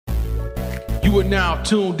You are now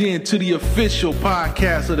tuned in to the official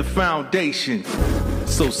podcast of the Foundation.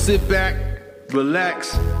 So sit back,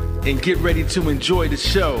 relax, and get ready to enjoy the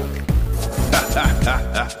show.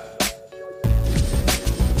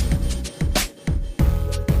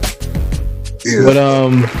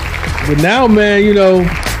 But now, man, you know,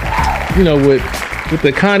 with the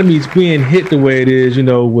economies being hit the way it is, you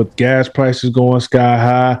know, with gas prices going sky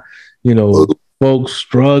high, you know, folks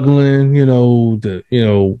struggling,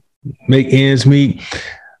 make ends meet.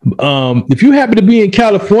 If you happen to be in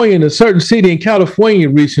California, in a certain city in California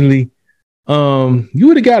recently, you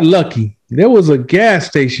would have got lucky. There was a gas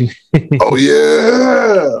station. Oh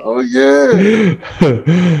yeah.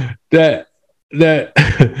 that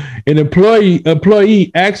an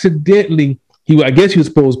employee accidentally, I guess he was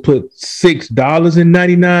supposed to put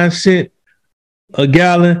 $6.99 a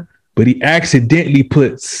gallon, but he accidentally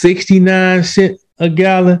put 69 cents a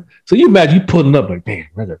gallon. So you imagine you pulling up like, damn,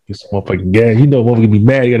 I got this motherfucking gas. You know, motherfucker be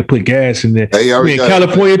mad. You got to put gas in there. Hey, you in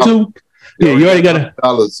California too? Yeah, you already got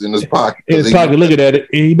dollars in his pocket. Looking at it,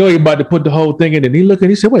 and you know you're about to put the whole thing in. And he looked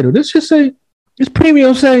and he said, "Wait, this just say this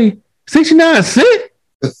premium say 69 cents."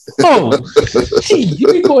 Oh, gee,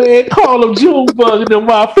 let me go ahead and call him Junebug and then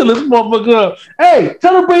while I fill this motherfucker up. Hey,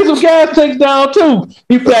 tell him to bring some gas tanks down too.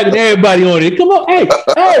 He flagging everybody on it. Come on, hey,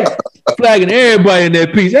 flagging everybody in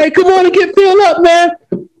that piece. Hey, come on and get filled up, man.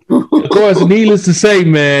 Of course, needless to say,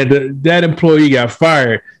 man, that employee got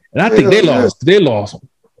fired, and I think they lost.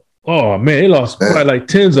 Oh man, they lost probably like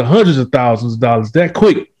tens of hundreds of thousands of dollars that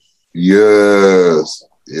quick. Yes,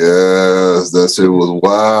 that shit was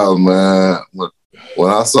wild, man. When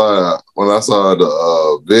I saw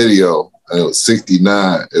the video and it was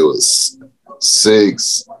 69, it was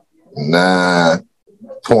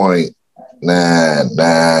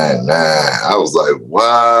 69.999. I was like,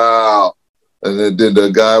 wow. And then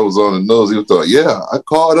the guy was on the news. He was like, yeah, I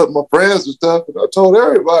called up my friends and stuff, and I told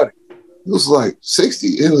everybody. It was like 60.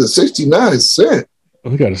 It was 69 cents.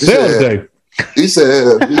 We got a sales day. He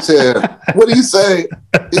said, what did he say?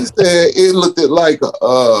 He said it looked like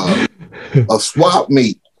a swap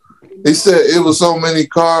meet. He said it was so many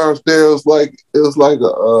cars there. It was like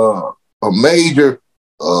a major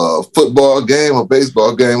football game, a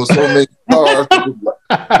baseball game with so many cars.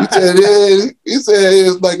 He said it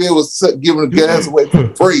was like they was giving the gas away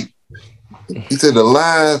for free. He said the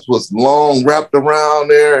lines was long, wrapped around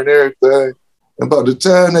there and everything. And by the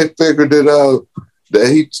time they figured it out, that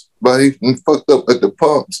he fucked up at the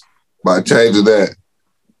pumps by changing that.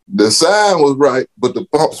 The sign was right, but the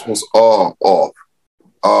pumps was all off.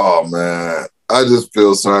 Oh man, I just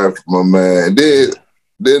feel sorry for my man. Then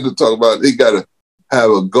to talk about, he got to have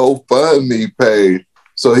a GoFundMe page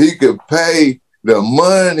so he could pay the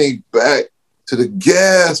money back to the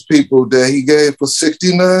gas people that he gave for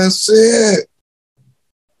 69 cents.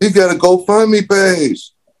 He got a GoFundMe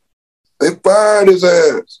page. They fired his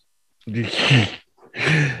ass.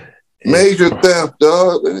 Major theft,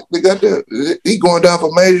 dog. They got that. He going down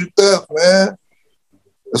for major theft, man.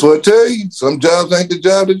 That's what I tell you. Some jobs ain't the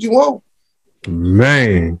job that you want.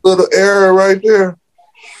 Man. Little error right there.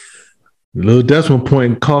 The little decimal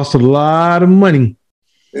point cost a lot of money.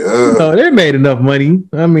 Yeah. No, they made enough money.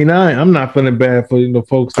 I mean, I'm not feeling bad for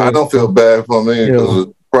folks. I don't feel bad for me because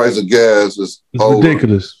the price of gas is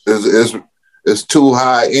ridiculous. It's too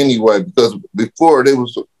high anyway. Because before they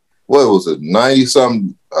was, what was it,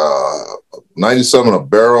 90-something a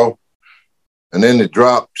barrel, and then it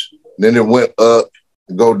dropped, then it went up,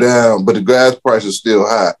 go down, but the gas price is still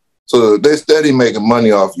high. So they steady making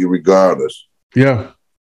money off you regardless. Yeah.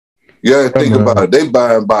 You gotta think about it. They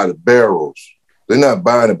buying by the barrels. They're not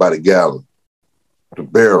buying it by the gallon. The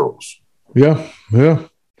barrels. Yeah.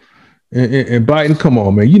 And Biden, come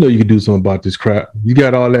on, man. You know you can do something about this crap. You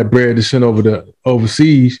got all that bread to send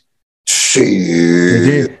overseas.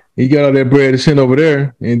 Shit. You got all that bread to send over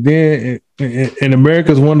there. And then and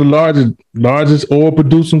America is one of the largest oil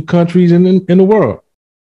producing countries in the world.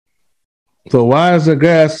 So why is the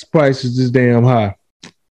gas prices this damn high?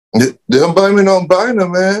 They're blaming on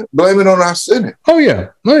Biden, man. Blame it on our Senate. Oh yeah.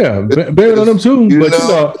 Blame it on them too.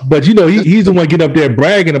 But he's the one getting up there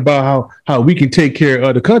bragging about how we can take care of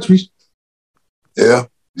other countries. Yeah.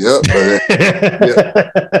 Yeah.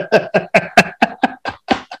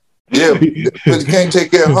 Yeah, but you can't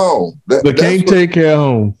take care of home. Take care of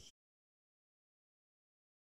home.